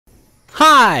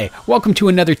Hi! Welcome to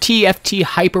another TFT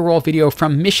Hyperroll video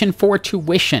from Mission for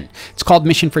Tuition. It's called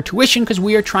Mission for Tuition because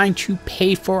we are trying to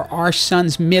pay for our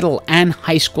son's middle and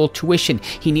high school tuition.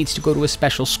 He needs to go to a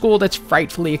special school that's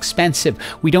frightfully expensive.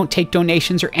 We don't take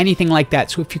donations or anything like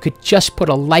that, so if you could just put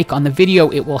a like on the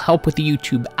video, it will help with the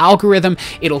YouTube algorithm.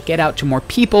 It'll get out to more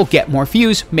people, get more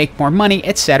views, make more money,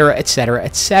 etc., etc.,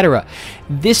 etc.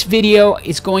 This video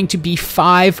is going to be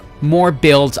 5 more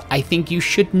builds I think you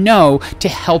should know to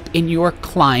help in your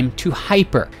climb to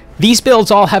hyper. These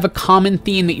builds all have a common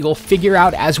theme that you'll figure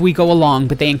out as we go along,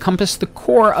 but they encompass the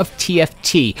core of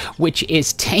TFT, which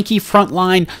is tanky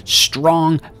frontline,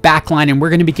 strong backline, and we're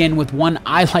going to begin with one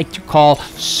I like to call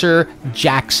Sir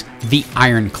Jax The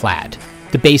Ironclad.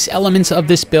 The base elements of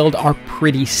this build are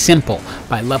pretty simple.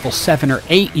 By level 7 or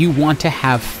 8, you want to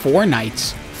have 4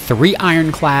 knights, 3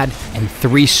 ironclad, and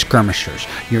 3 skirmishers.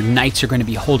 Your knights are going to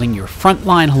be holding your front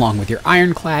line along with your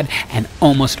ironclad, and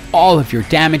almost all of your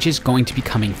damage is going to be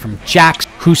coming from Jax,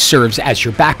 who serves as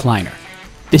your backliner.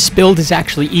 This build is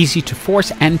actually easy to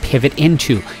force and pivot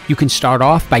into. You can start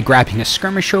off by grabbing a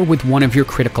skirmisher with one of your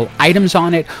critical items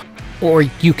on it, or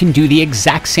you can do the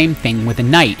exact same thing with a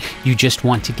knight. You just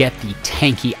want to get the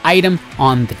tanky item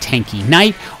on the tanky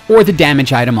knight, or the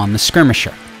damage item on the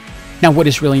skirmisher. Now, what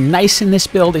is really nice in this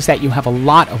build is that you have a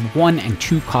lot of 1 and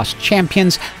 2 cost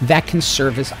champions that can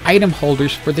serve as item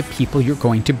holders for the people you're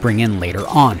going to bring in later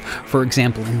on. For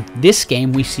example, in this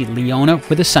game, we see Leona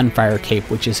with a Sunfire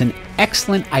Cape, which is an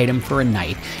excellent item for a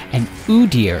knight, and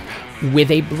Udyr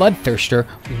with a Bloodthirster,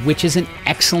 which is an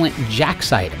excellent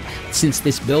Jax item. Since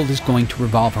this build is going to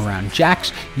revolve around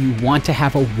Jax, you want to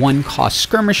have a 1-cost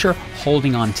skirmisher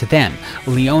holding on to them.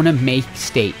 Leona may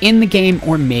stay in the game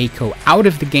or may go out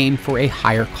of the game for a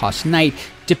higher cost knight,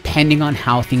 depending on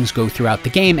how things go throughout the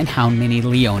game and how many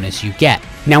Leonas you get.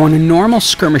 Now, in a normal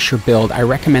skirmisher build, I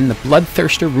recommend the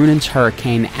Bloodthirster, Runan's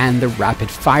Hurricane, and the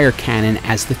Rapid Fire Cannon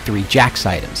as the 3 Jax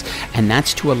items, and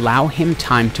that's to allow him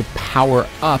time to power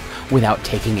up without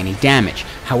taking any damage.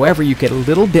 However, you get a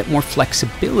little bit more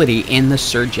flexibility in the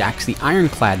Sir Jax the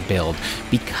Ironclad build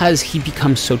because he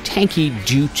becomes so tanky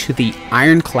due to the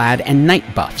Ironclad and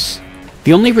Knight buffs.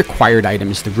 The only required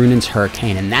item is the Runan's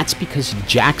Hurricane, and that's because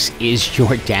Jax is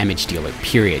your damage dealer,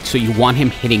 period, so you want him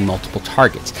hitting multiple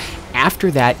targets. After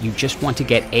that, you just want to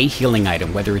get a healing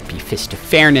item, whether it be Fist of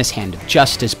Fairness, Hand of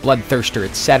Justice, Bloodthirster,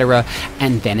 etc.,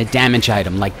 and then a damage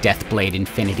item like Deathblade,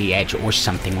 Infinity Edge, or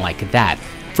something like that.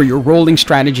 For your rolling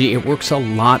strategy, it works a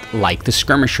lot like the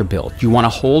skirmisher build. You want to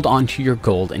hold onto your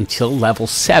gold until level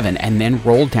 7 and then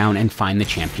roll down and find the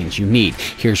champions you need.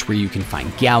 Here's where you can find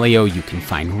Galio, you can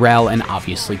find Rel, and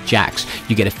obviously Jax.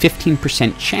 You get a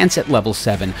 15% chance at level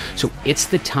 7, so it's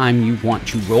the time you want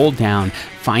to roll down,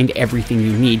 find everything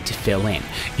you need to fill in.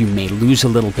 You may lose a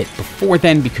little bit before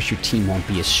then because your team won't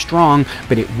be as strong,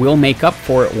 but it will make up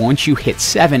for it once you hit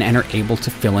 7 and are able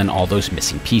to fill in all those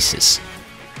missing pieces.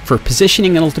 For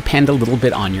positioning, it'll depend a little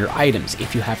bit on your items.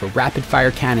 If you have a rapid fire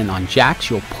cannon on Jax,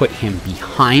 you'll put him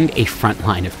behind a front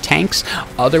line of tanks.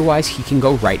 Otherwise, he can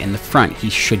go right in the front. He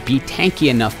should be tanky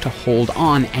enough to hold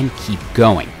on and keep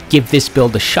going. Give this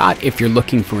build a shot if you're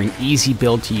looking for an easy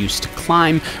build to use to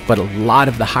climb, but a lot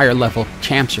of the higher level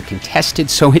champs are contested,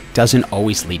 so it doesn't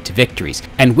always lead to victories.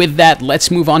 And with that,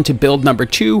 let's move on to build number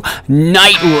 2,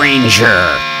 Night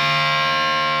Ranger.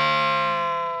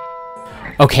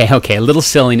 Okay, a little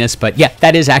silliness, but yeah,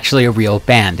 that is actually a real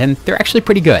band, and they're actually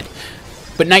pretty good.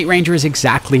 But Night Ranger is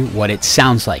exactly what it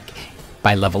sounds like.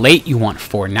 By level 8, you want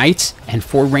 4 knights and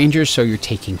 4 rangers, so you're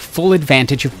taking full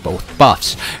advantage of both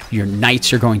buffs. Your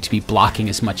knights are going to be blocking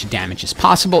as much damage as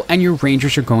possible, and your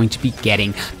rangers are going to be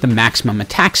getting the maximum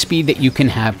attack speed that you can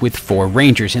have with 4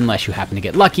 rangers, unless you happen to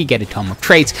get lucky, get a tome of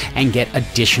traits, and get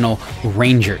additional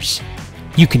rangers.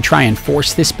 You can try and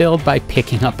force this build by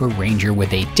picking up a ranger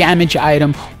with a damage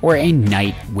item or a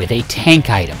knight with a tank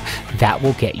item. That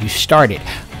will get you started.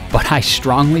 But I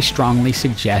strongly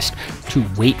suggest to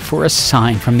wait for a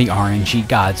sign from the RNG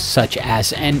gods, such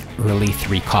as an early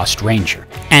 3-cost ranger,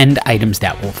 and items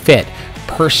that will fit.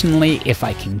 Personally, if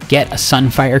I can get a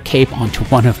Sunfire Cape onto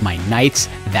one of my knights,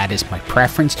 that is my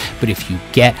preference, but if you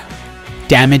get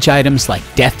damage items like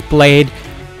Deathblade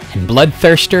and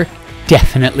Bloodthirster,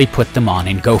 definitely put them on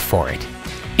and go for it.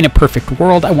 In a perfect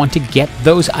world, I want to get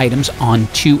those items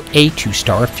onto a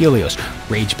 2-star Aphelios,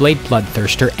 Rageblade,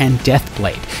 Bloodthirster, and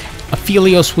Deathblade.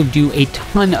 Aphelios will do a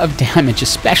ton of damage,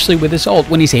 especially with his ult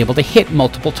when he's able to hit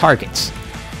multiple targets.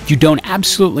 If You don't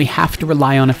absolutely have to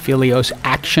rely on Aphelios.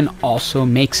 Action also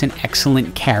makes an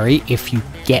excellent carry if you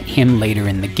get him later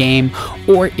in the game,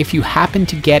 or if you happen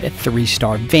to get a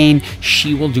 3-star Vayne,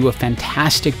 she will do a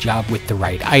fantastic job with the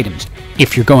right items.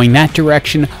 If you're going that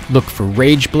direction, look for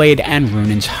Rageblade and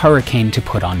Runin's Hurricane to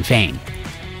put on Vayne.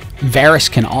 Varus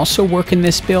can also work in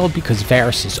this build because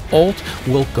Varus's ult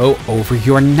will go over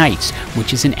your knights,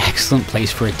 which is an excellent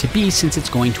place for it to be since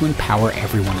it's going to empower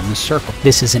everyone in the circle.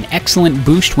 This is an excellent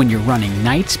boost when you're running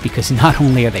knights because not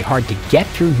only are they hard to get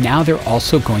through, now they're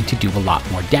also going to do a lot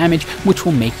more damage, which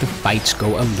will make the fights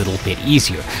go a little bit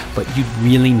easier. But you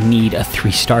really need a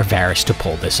 3-star Varus to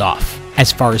pull this off.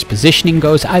 As far as positioning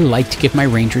goes, I like to give my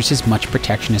rangers as much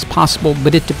protection as possible,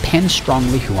 but it depends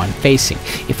strongly who I'm facing.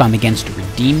 If I'm against a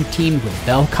redeemed team with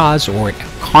Vel'Koz or a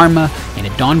Karma and a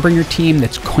Dawnbringer team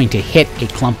that's going to hit a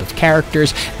clump of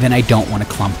characters, then I don't want to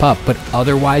clump up, but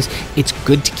otherwise it's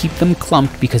good to keep them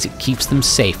clumped because it keeps them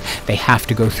safe. They have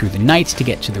to go through the knights to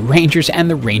get to the rangers, and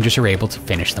the rangers are able to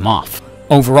finish them off.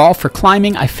 Overall, for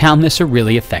climbing, I found this a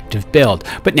really effective build,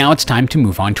 but now it's time to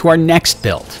move on to our next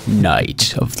build,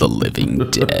 Night of the Living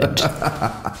Dead.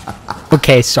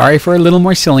 Okay, sorry for a little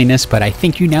more silliness, but I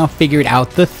think you now figured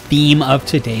out the theme of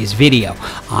today's video.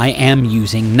 I am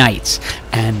using knights,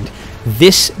 and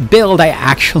this build I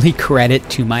actually credit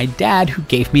to my dad, who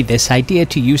gave me this idea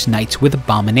to use knights with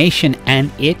Abomination,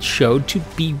 and it showed to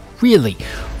be really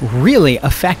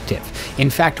effective. In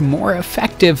fact, more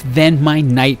effective than my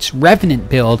Knights Revenant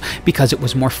build because it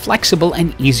was more flexible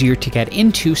and easier to get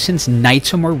into since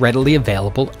Knights are more readily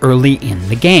available early in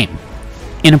the game.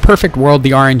 In a perfect world,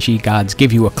 the RNG gods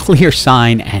give you a clear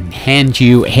sign and hand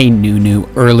you a Nunu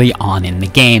early on in the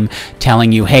game,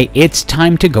 telling you, hey, it's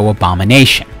time to go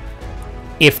Abomination.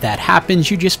 If that happens,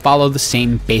 you just follow the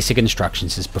same basic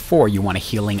instructions as before. You want a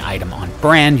healing item on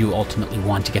Brand, you ultimately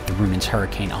want to get the Runin's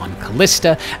Hurricane on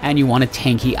Callista, and you want a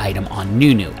tanky item on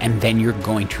Nunu, and then you're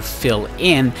going to fill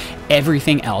in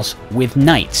everything else with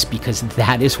Knights, because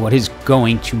that is what is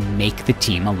going to make the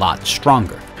team a lot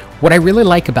stronger. What I really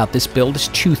like about this build is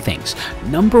two things.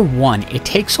 Number one, it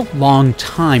takes a long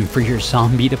time for your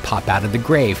zombie to pop out of the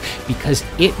grave because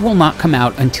it will not come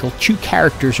out until 2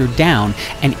 characters are down,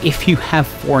 and if you have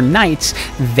 4 knights,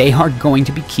 they are going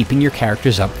to be keeping your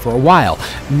characters up for a while.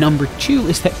 Number two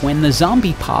is that when the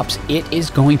zombie pops, it is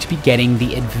going to be getting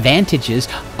the advantages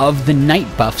of the knight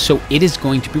buff, so it is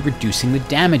going to be reducing the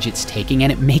damage it's taking,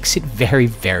 and it makes it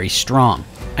very strong.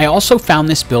 I also found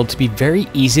this build to be very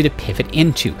easy to pivot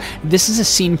into. This is a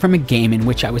scene from a game in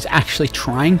which I was actually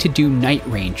trying to do Night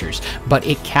Rangers, but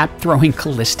it kept throwing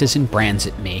Callistas and Brands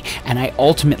at me, and I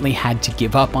ultimately had to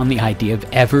give up on the idea of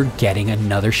ever getting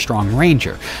another strong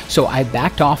Ranger. So I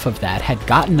backed off of that, had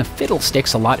gotten the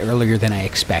Fiddlesticks a lot earlier than I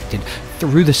expected,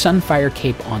 threw the Sunfire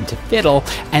Cape onto Fiddle,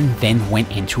 and then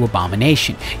went into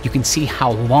Abomination. You can see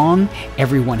how long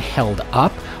everyone held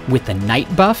up with the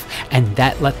Night buff, and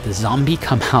that let the zombie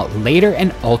come out later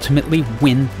and ultimately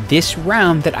win this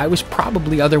round that I was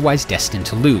probably otherwise destined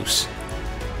to lose.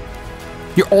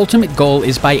 Your ultimate goal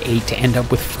is by 8 to end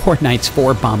up with 4 knights,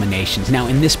 4 abominations. Now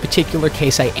in this particular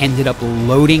case I ended up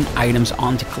loading items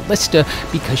onto Callista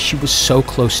because she was so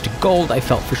close to gold. I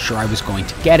felt for sure I was going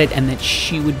to get it and that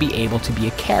she would be able to be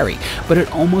a carry. But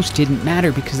it almost didn't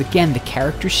matter because again the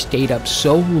character stayed up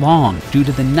so long due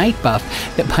to the knight buff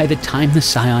that by the time the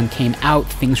Scion came out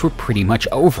things were pretty much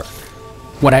over.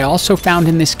 What I also found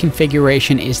in this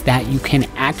configuration is that you can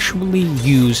actually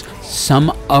use some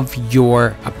of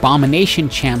your Abomination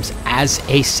champs as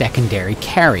a secondary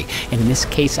carry. In this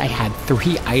case, I had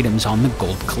 3 items on the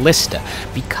gold Callista.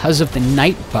 Because of the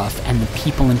Night buff and the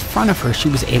people in front of her, she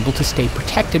was able to stay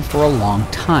protected for a long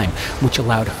time, which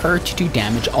allowed her to do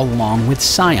damage along with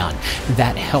Scion.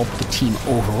 That helped the team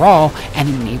overall and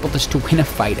enabled us to win a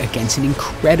fight against an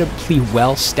incredibly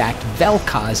well-stacked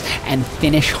Vel'Koz and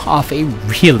finish off a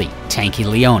really tanky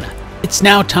Leona. It's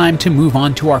now time to move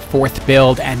on to our 4th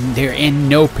build, and they're in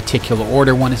no particular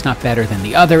order. One is not better than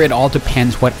the other. It all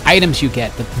depends what items you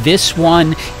get, but this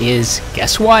one is,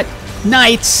 guess what?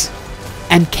 Knights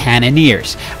and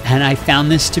Cannoneers. And I found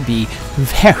this to be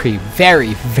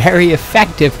very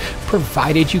effective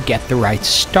provided you get the right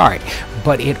start.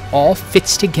 But it all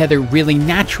fits together really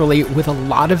naturally with a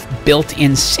lot of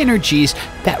built-in synergies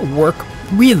that work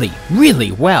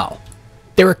really well.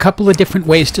 There are a couple of different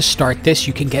ways to start this.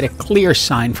 You can get a clear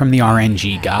sign from the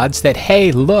RNG gods that,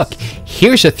 hey, look,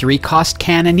 here's a 3-cost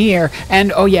Cannoneer,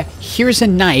 and oh yeah, here's a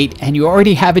Knight, and you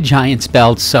already have a Giant's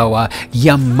Belt, so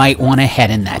you might want to head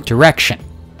in that direction.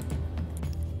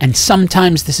 And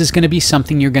sometimes this is going to be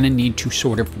something you're going to need to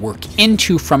sort of work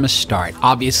into from a start.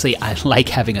 Obviously, I like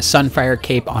having a Sunfire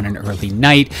Cape on an early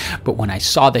night, but when I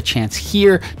saw the chance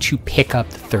here to pick up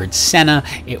the third Senna,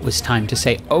 it was time to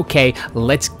say, okay,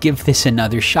 let's give this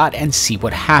another shot and see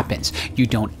what happens. You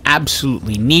don't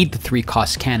absolutely need the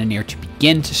 3-cost Cannoneer to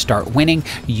begin to start winning.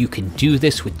 You can do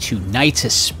this with 2 Knights,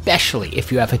 especially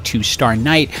if you have a 2-star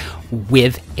Knight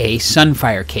with a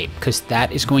Sunfire Cape, because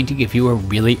that is going to give you a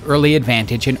really early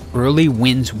advantage, and early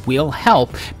wins will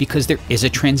help because there is a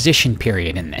transition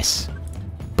period in this.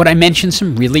 But I mentioned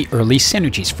some really early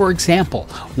synergies. For example,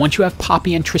 once you have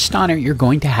Poppy and Tristana, you're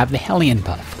going to have the Hellion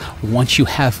buff. Once you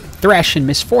have Thresh and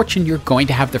Misfortune, you're going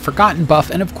to have the Forgotten buff,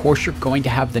 and of course you're going to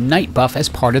have the Knight buff as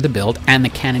part of the build, and the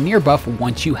Cannoneer buff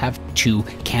once you have 2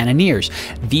 Cannoneers.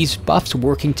 These buffs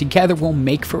working together will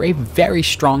make for a very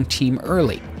strong team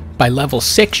early. By level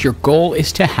 6, your goal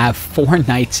is to have 4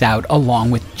 Knights out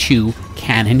along with 2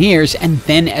 Cannoneers, and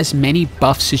then as many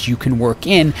buffs as you can work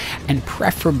in, and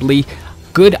preferably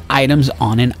good items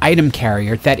on an item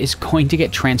carrier that is going to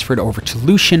get transferred over to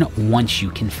Lucian once you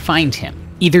can find him.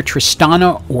 Either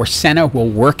Tristana or Senna will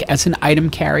work as an item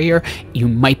carrier. You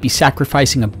might be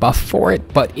sacrificing a buff for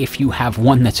it, but if you have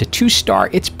one that's a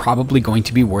 2-star, it's probably going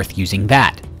to be worth using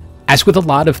that. As with a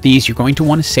lot of these, you're going to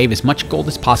want to save as much gold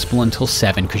as possible until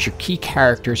 7, because your key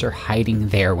characters are hiding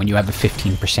there when you have a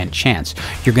 15% chance.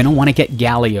 You're going to want to get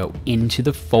Galio into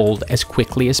the fold as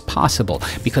quickly as possible,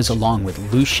 because along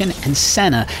with Lucian and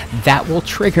Senna, that will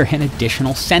trigger an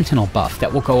additional Sentinel buff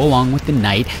that will go along with the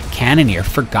Knight, Cannoneer,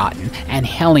 Forgotten, and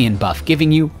Hellion buff,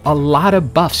 giving you a lot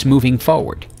of buffs moving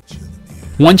forward.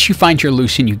 Once you find your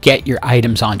Lucian, you get your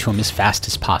items onto him as fast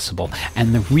as possible,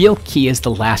 and the real key is the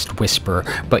Last Whisperer,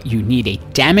 but you need a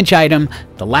damage item,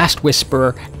 the Last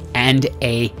Whisperer, and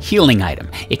a healing item.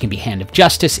 It can be Hand of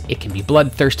Justice, it can be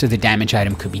Bloodthirster, the damage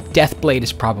item could be Deathblade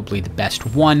is probably the best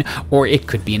one, or it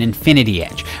could be an Infinity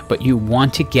Edge, but you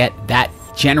want to get that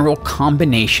general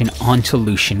combination onto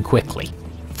Lucian quickly.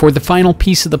 For the final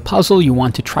piece of the puzzle, you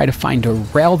want to try to find a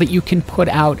rel that you can put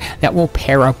out that will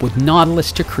pair up with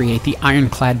Nautilus to create the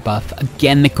Ironclad buff,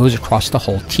 again that goes across the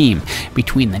whole team.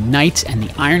 Between the Knights and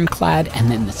the Ironclad and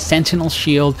then the Sentinel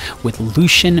Shield with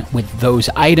Lucian with those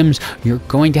items, you're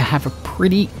going to have a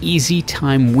pretty easy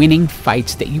time winning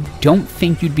fights that you don't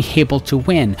think you'd be able to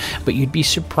win, but you'd be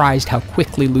surprised how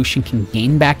quickly Lucian can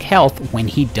gain back health when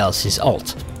he does his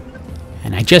ult.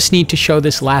 And I just need to show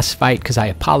this last fight because I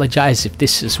apologize if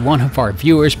this is one of our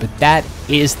viewers, but that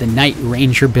is the Knight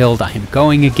Ranger build I am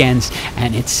going against,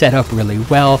 and it's set up really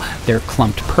well. They're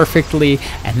clumped perfectly,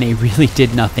 and they really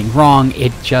did nothing wrong.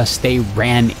 It just, they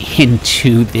ran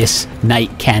into this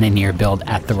Knight Cannoneer build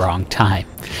at the wrong time.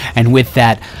 And with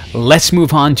that, let's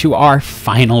move on to our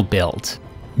final build.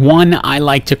 One I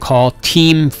like to call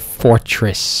Team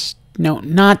Fortress. No,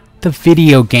 not the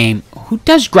video game. Who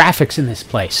does graphics in this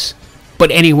place? But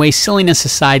anyway, silliness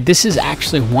aside, this is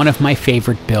actually one of my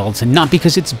favorite builds, and not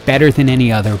because it's better than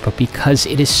any other, but because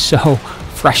it is so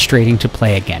frustrating to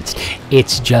play against.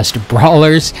 It's just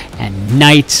brawlers and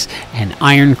knights and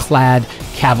ironclad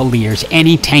cavaliers,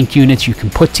 any tank units you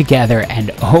can put together, and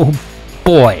oh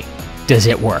boy, does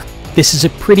it work. This is a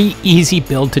pretty easy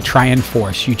build to try and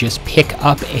force. You just pick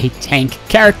up a tank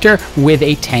character with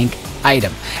a tank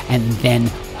item, and then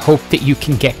hope that you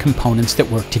can get components that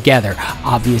work together.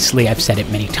 Obviously, I've said it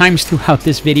many times throughout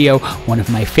this video, one of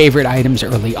my favorite items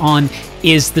early on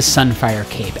is the Sunfire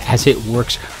Cape, as it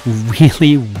works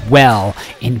really well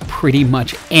in pretty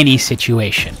much any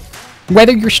situation.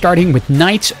 Whether you're starting with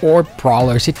knights or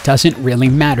brawlers, it doesn't really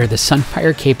matter. The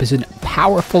Sunfire Cape is a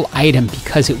powerful item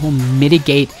because it will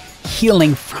mitigate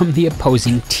healing from the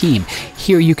opposing team.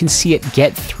 Here you can see it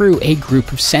get through a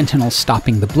group of sentinels,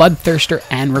 stopping the Bloodthirster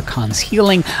and Rakan's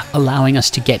healing, allowing us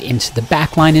to get into the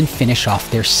backline and finish off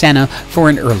their Senna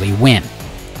for an early win.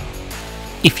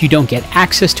 If you don't get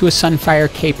access to a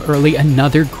Sunfire Cape early,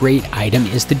 another great item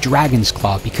is the Dragon's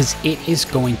Claw, because it is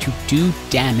going to do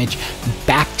damage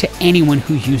back to anyone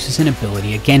who uses an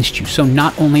ability against you. So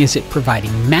not only is it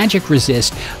providing magic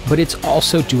resist, but it's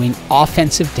also doing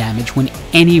offensive damage when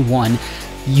anyone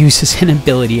uses an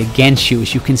ability against you.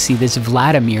 As you can see, this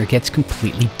Vladimir gets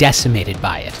completely decimated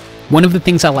by it. One of the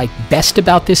things I like best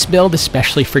about this build,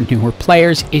 especially for newer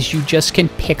players, is you just can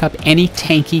pick up any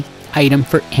tanky item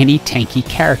for any tanky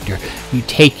character. You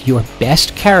take your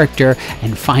best character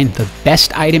and find the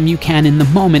best item you can in the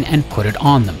moment and put it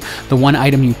on them. The one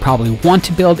item you probably want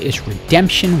to build is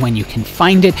Redemption when you can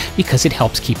find it, because it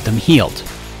helps keep them healed.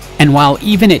 And while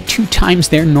even at 2 times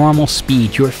their normal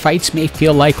speed, your fights may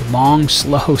feel like long,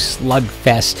 slow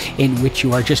slugfests in which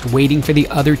you are just waiting for the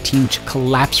other team to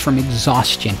collapse from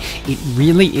exhaustion, it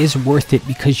really is worth it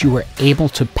because you are able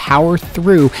to power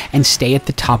through and stay at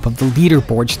the top of the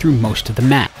leaderboards through most of the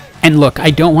map. And look,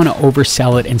 I don't want to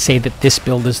oversell it and say that this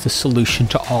build is the solution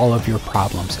to all of your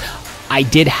problems. I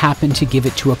did happen to give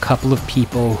it to a couple of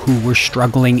people who were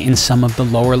struggling in some of the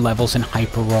lower levels in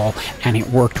Hyperroll, and it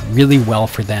worked really well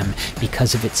for them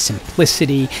because of its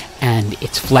simplicity and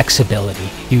its flexibility.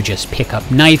 You just pick up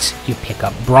knights, you pick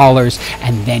up brawlers,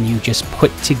 and then you just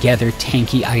put together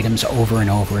tanky items over and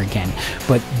over again.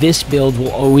 But this build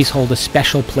will always hold a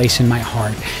special place in my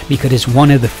heart because it's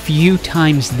one of the few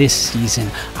times this season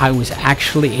I was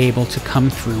actually able to come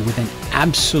through with an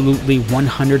absolutely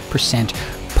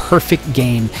 100% perfect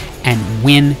game and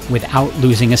win without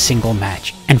losing a single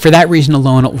match. And for that reason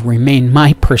alone, it will remain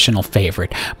my personal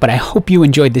favorite. But I hope you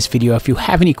enjoyed this video. If you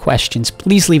have any questions,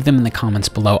 please leave them in the comments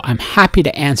below. I'm happy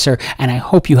to answer, and I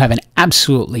hope you have an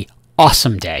absolutely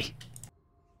awesome day.